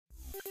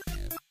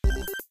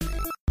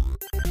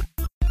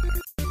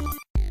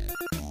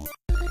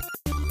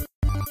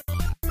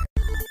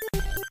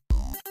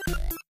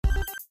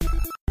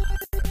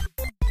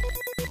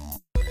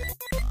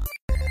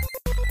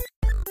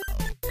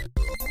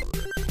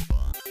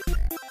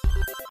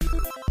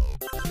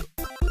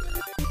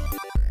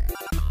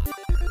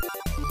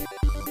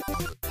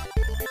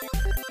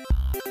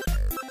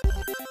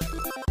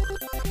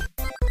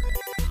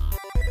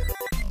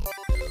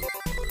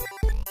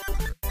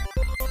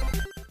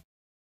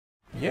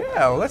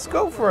Yeah, let's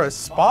go for a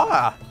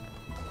spa.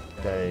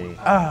 Okay.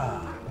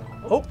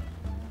 Oh,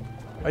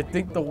 I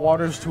think the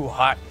water's too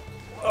hot.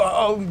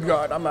 Oh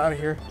God, I'm out of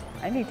here.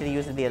 I need to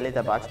use the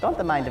litter box.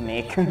 Don't mind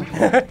me.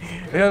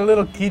 A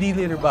little kitty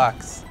litter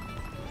box.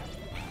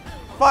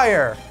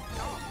 Fire.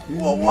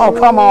 Whoa, whoa. Oh,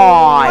 come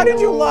on. How did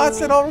you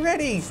lose it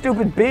already?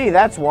 Stupid bee,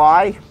 that's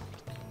why.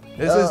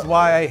 This is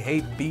why I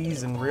hate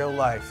bees in real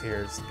life.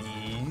 Here's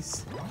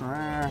bees.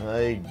 I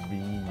like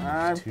bees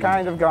I've too.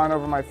 kind of gone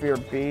over my fear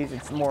of bees.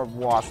 It's more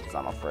wasps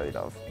I'm afraid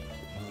of.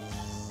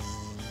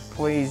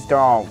 Please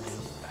don't.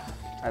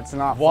 That's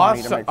not funny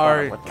Wasps to make fun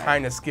are of with me.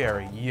 kind of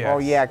scary, yes. Oh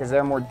yeah, because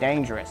they're more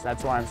dangerous.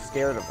 That's why I'm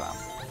scared of them.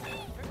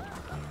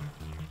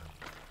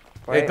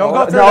 Hey, Wait, don't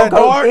go through no, that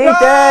door!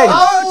 Ethan!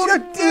 Oh,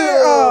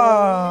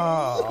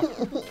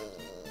 you did!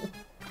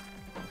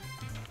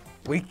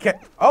 We can.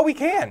 Oh, we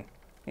can.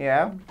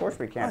 Yeah, of course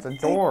we can. It's a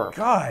Thank door.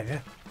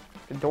 God.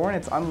 The door and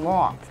it's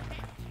unlocked.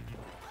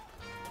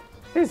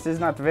 This is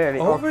not very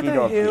Over the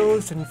okie-dokie.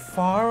 hills and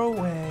far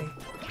away,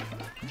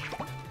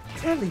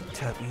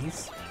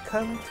 Teletubbies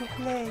come to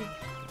play.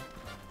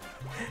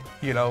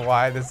 You know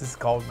why this is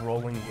called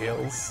Rolling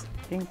Hills?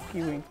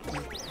 Tinky winky.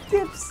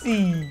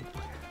 Dipsy.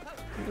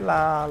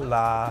 La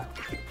la.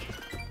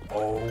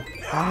 Oh.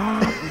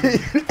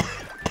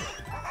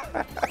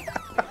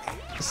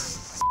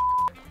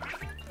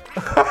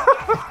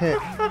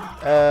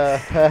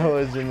 That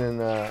was in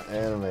an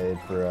animated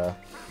for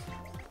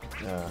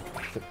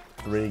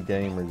 3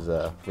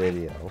 Gamers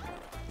video.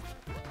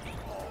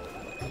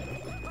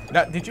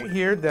 Now, did you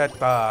hear that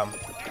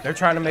they're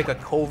trying to make a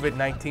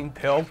COVID-19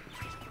 pill?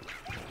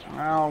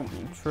 Well,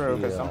 true,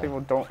 because some Yeah. people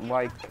don't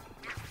like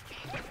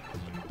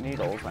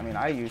needles. I mean,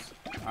 I used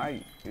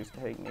to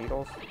hate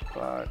needles,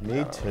 but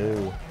Me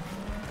too.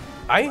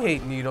 I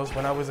hate needles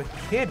when I was a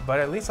kid, but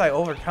at least I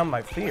overcome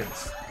my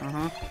fears.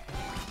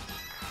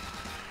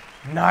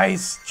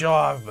 Nice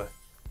job.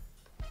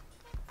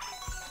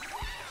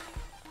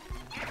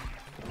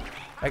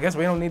 I guess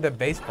we don't need the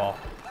baseball.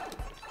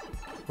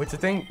 Which the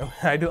thing,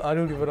 I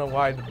don't even know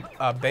why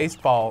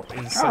baseball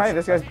is such. all right,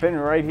 this guy's been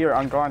right here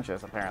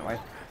unconscious apparently.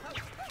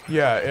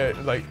 Yeah,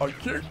 like I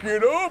can't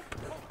get up.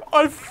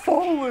 I've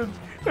fallen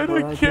and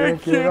I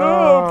can't get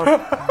up.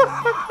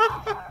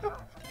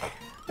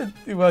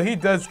 Well, he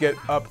does get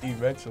up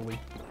eventually.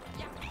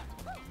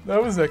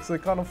 That was actually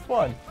kind of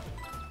fun.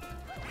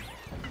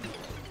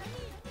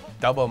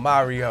 Double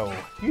Mario.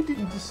 You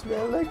didn't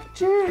smell like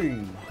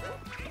cherry.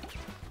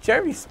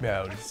 Cherry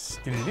smells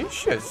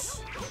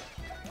delicious.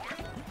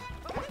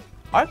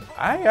 I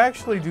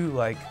actually do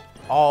like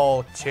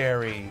all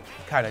cherry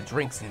kind of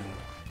drinks and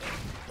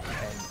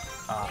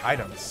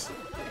items.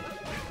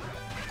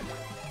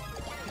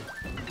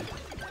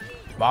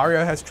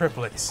 Mario has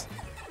triplets.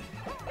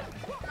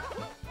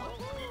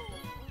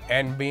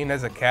 And being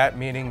as a cat,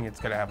 meaning it's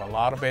gonna have a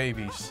lot of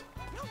babies.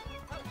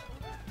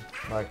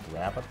 Like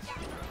rabbits?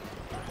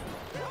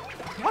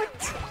 What?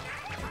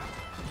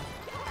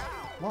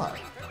 What?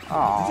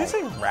 Oh, Did you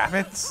say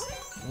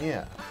rabbits?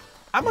 Yeah.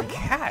 I'm a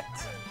cat.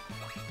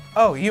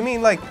 Oh, you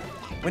mean like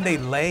when they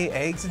lay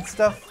eggs and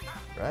stuff?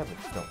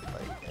 Rabbits don't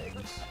lay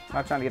eggs. I'm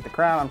not trying to get the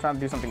crown. I'm trying to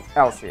do something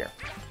else here.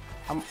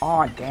 Come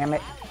on, damn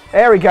it.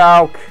 There we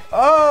go.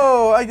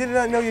 Oh, I did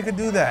not know you could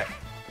do that.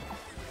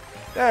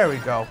 There we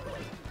go.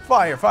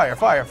 Fire, fire,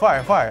 fire,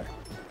 fire, fire.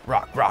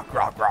 Rock, rock,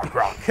 rock, rock,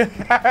 rock.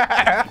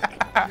 That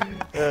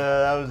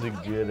was a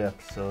good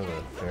episode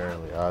of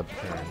Fairly Odd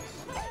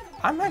Parents.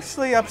 I'm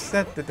actually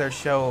upset that their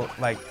show,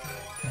 like,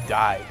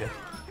 died.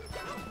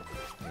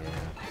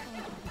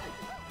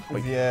 Yeah.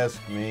 If you ask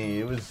me,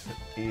 it was...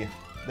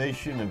 They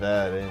shouldn't have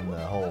added in the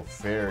whole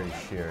fairy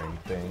sharing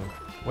thing.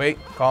 Wait,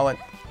 Colin.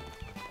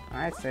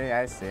 I see,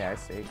 I see, I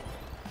see.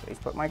 Please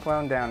put my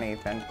clone down,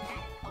 Ethan.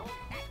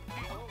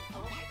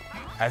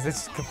 As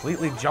it's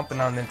completely jumping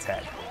on its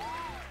head.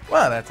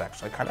 Well, that's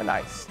actually kind of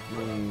nice.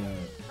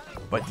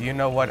 But do you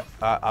know what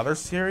other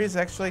series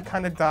actually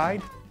kind of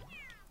died?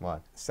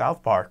 What?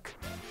 South Park.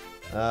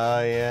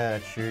 Yeah,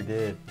 it sure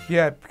did.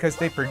 Yeah, because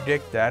they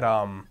predict that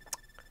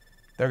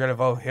they're gonna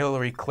vote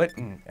Hillary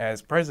Clinton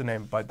as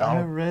president, but I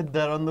Donald. read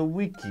that on the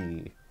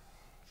wiki.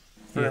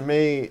 For Yeah.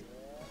 me,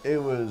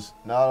 it was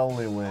not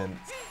only when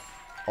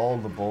all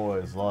the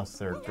boys lost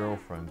their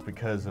girlfriends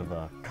because of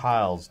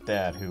Kyle's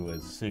dad, who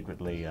was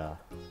secretly a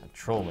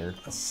troller,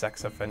 A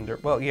sex offender.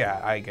 Well, yeah,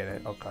 I get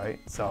it. Okay,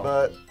 so.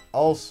 but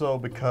also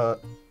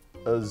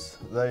because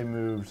they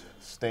moved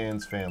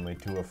Stan's family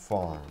to a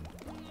farm.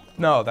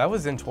 No, that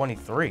was in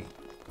 23.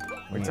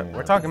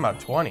 We're talking about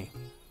 20.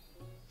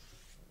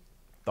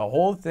 The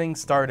whole thing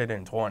started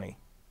in 20.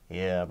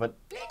 Yeah, but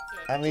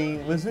I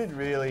mean, was it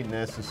really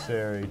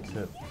necessary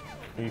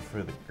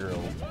for the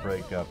girls to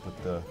break up with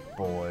the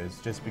boys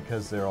just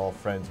because they're all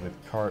friends with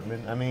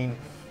Cartman? I mean,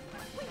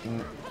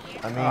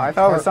 I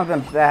thought it was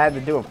something that had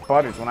to do with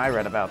Butters when I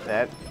read about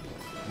that.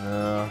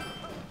 I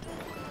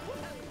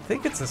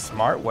think it's a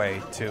smart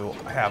way to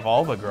have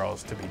all the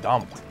girls to be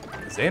dumped.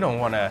 Because they don't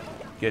want to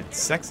get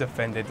sex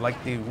offended.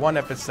 Like the one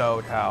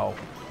episode how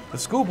the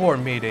school board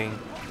meeting,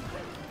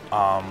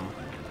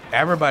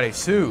 everybody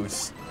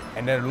sues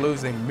and they're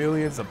losing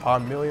millions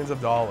upon millions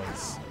of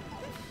dollars.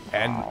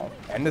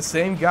 And the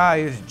same guy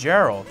is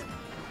Gerald.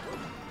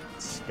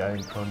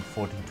 Skycon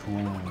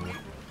 42.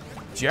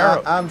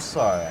 Gerald. I'm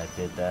sorry I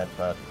did that,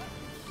 but...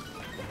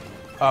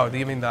 Oh, do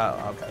you mean that?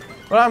 Okay.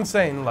 But I'm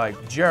saying,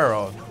 like,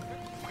 Gerald,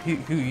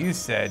 who you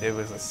said it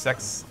was a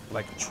sex,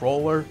 like,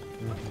 troller.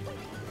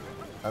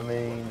 I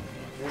mean,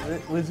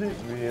 was it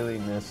really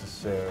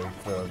necessary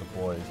for the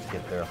boys to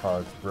get their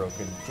hearts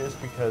broken just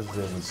because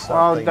there was something?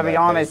 Well, to be that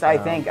honest, they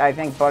I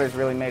think Butters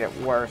really made it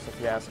worse, if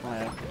you ask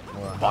me.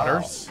 Well,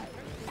 Butters?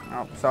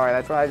 Oh, sorry,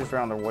 that's what I just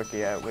read on the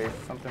wiki at least.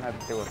 Something had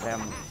to do with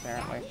him,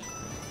 apparently.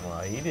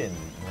 Well, he didn't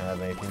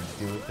have anything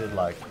to do with it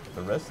like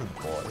the rest of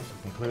the boys,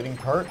 including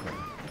Cartman.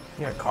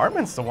 Yeah,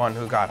 Cartman's the one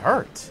who got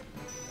hurt.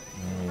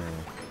 Yeah.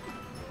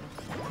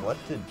 What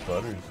did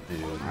Butters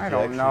do? I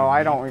don't know.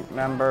 I don't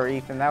remember,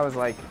 Ethan. That was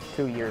like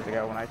 2 years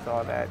ago when I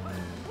saw that. I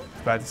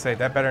was about to say,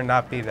 that better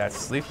not be that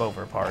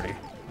sleepover party.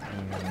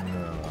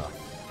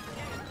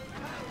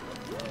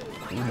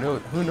 No.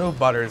 Who knew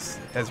Butters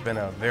has been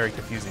a very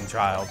confusing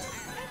child?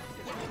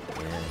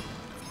 Yeah.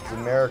 It's a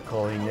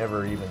miracle he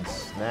never even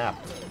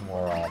snapped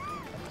more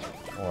often.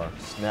 Or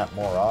snapped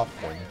more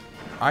often.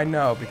 I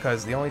know,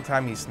 because the only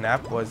time he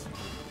snapped was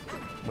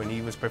when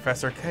he was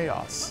Professor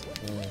Chaos.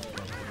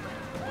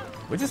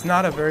 Which is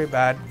not a very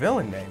bad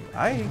villain name.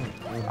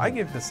 I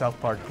give the South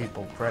Park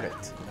people credit.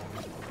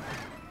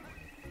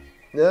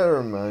 That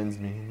reminds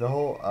me, the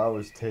whole I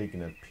was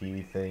taking a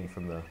pee thing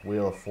from the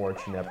Wheel of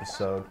Fortune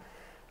episode.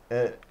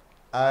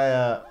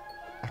 I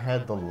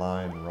had the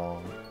line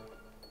wrong.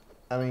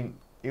 I mean,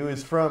 it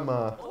was from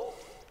an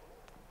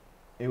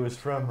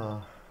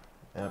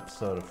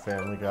episode of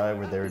Family Guy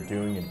where they were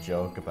doing a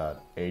joke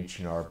about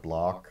H&R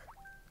Block.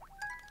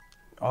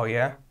 Oh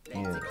yeah?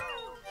 Yeah.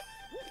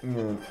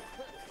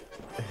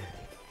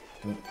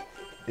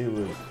 It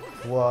was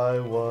why,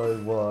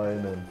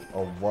 and then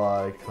a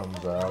Y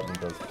comes out and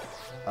goes,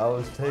 I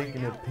was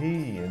taking a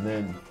pee, and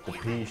then the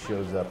P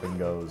shows up and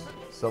goes,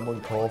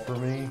 someone call for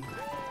me?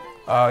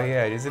 Oh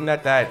yeah, isn't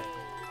that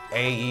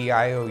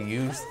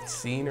A-E-I-O-U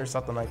scene or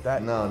something like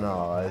that? No,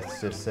 I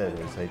just said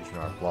it was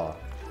H&R Block.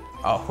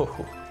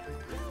 Oh,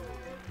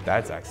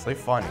 that's actually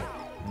funny.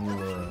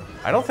 Yeah.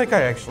 I don't think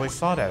I actually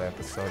saw that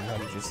episode now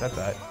that you said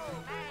that.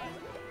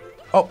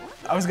 Oh,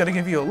 I was gonna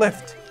give you a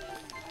lift.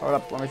 Hold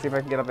up, let me see if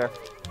I can get up there.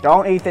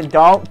 Don't, Ethan,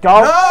 don't!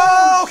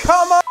 No,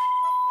 come on!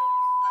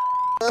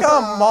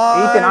 Come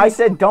on! Ethan, I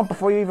said don't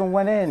before you even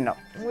went in.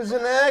 It was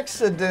an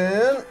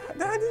accident.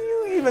 How did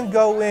you even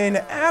go in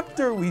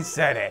after we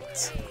said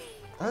it?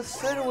 I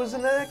said it was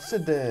an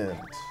accident.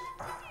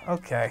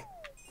 Okay.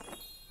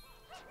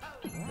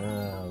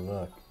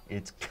 Look,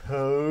 it's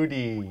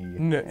Cody.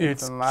 No,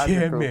 it's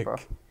Magic Kimmick.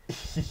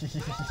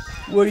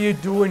 Koopa. What are you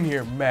doing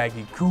here,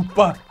 Maggie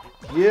Koopa?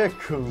 Yeah,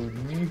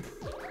 Cody.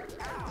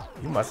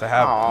 You must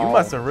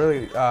have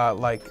really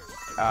like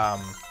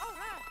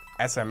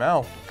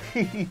SML.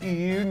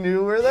 You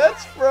knew where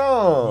that's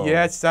from.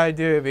 Yes, I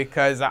do,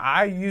 because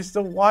I used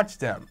to watch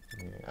them.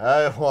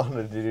 I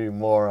wanted to do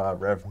more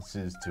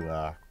references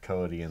to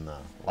Cody in the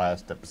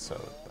last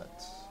episode,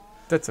 but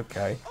That's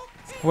okay.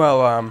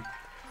 Well,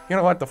 you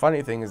know what? The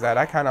funny thing is that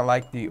I kind of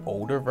like the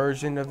older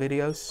version of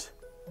videos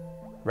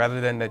rather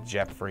than the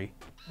Jeffrey.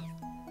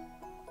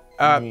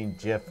 I mean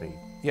Jeffy.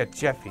 Yeah,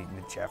 Jeffy.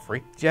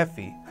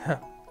 Jeffy.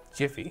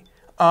 Jiffy.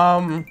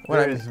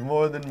 There's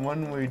more than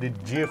one way to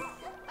jiff.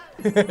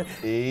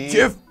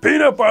 Jif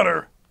peanut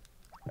butter.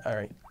 All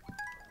right.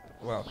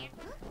 Well,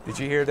 did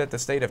you hear that the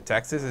state of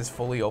Texas is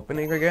fully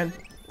opening again?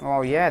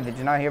 Oh yeah, did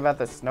you not hear about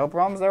the snow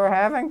problems they were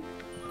having?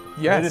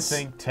 Yes. I didn't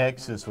think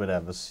Texas would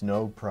have a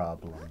snow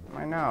problem.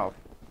 I know.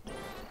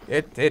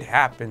 It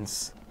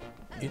happens.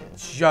 It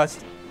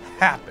just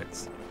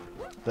happens.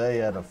 They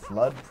had a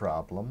flood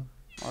problem.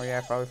 Oh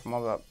yeah, probably from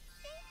all the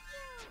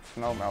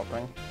snow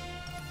melting.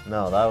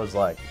 No, that was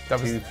like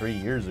That was-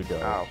 2-3 years ago.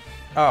 Oh.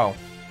 Oh,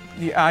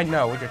 yeah, I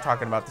know what you're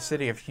talking about. The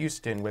city of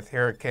Houston with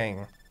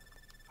Hurricane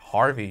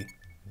Harvey.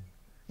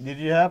 Did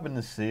you happen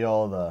to see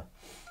all the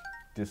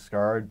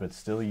discard but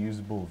still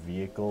usable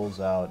vehicles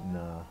out in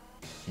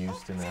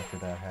Houston after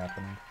that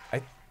happened?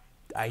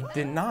 I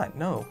did not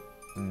know.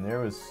 And there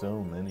was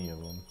so many of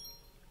them.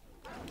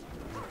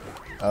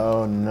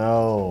 Oh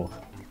no.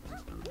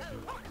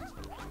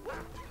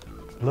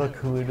 Look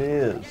who it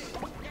is.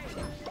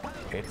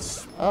 It's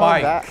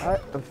Spike. Oh,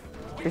 that,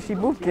 Fishy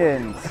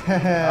Boopkins.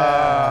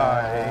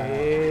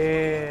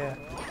 Yeah.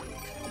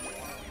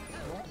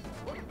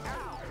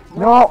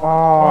 No!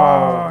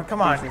 Oh,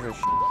 come on. Pieces of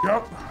sh-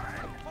 Yup.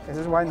 This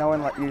is why no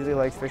one usually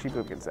likes Fishy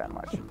Boopkins that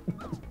much.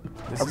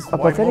 This is A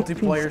why pathetic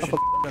multiplayer piece should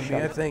of be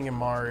a thing in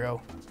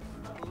Mario.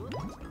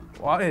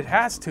 Well, it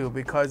has to,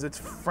 because it's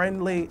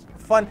friendly,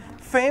 fun,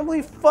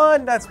 family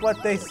fun. That's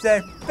what they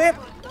said. Fip.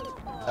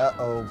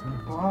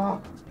 Uh-oh.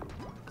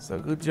 So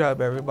good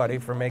job, everybody,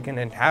 for making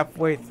it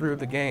halfway through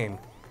the game.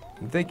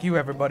 And thank you,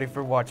 everybody,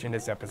 for watching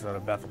this episode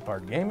of Bethel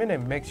Park Gaming.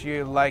 And make sure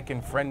you like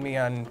and friend me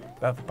on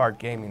Bethel Park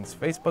Gaming's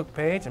Facebook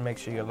page. And make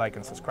sure you like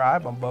and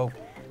subscribe on both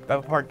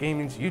Bethel Park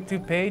Gaming's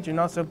YouTube page, and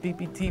also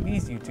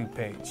BPTV's YouTube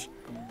page.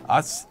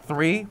 Us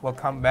three will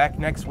come back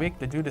next week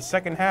to do the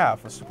second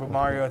half of Super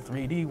Mario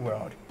 3D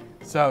World.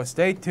 So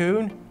stay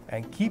tuned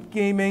and keep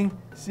gaming.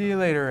 See you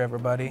later,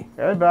 everybody.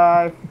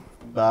 Goodbye.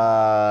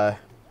 Bye.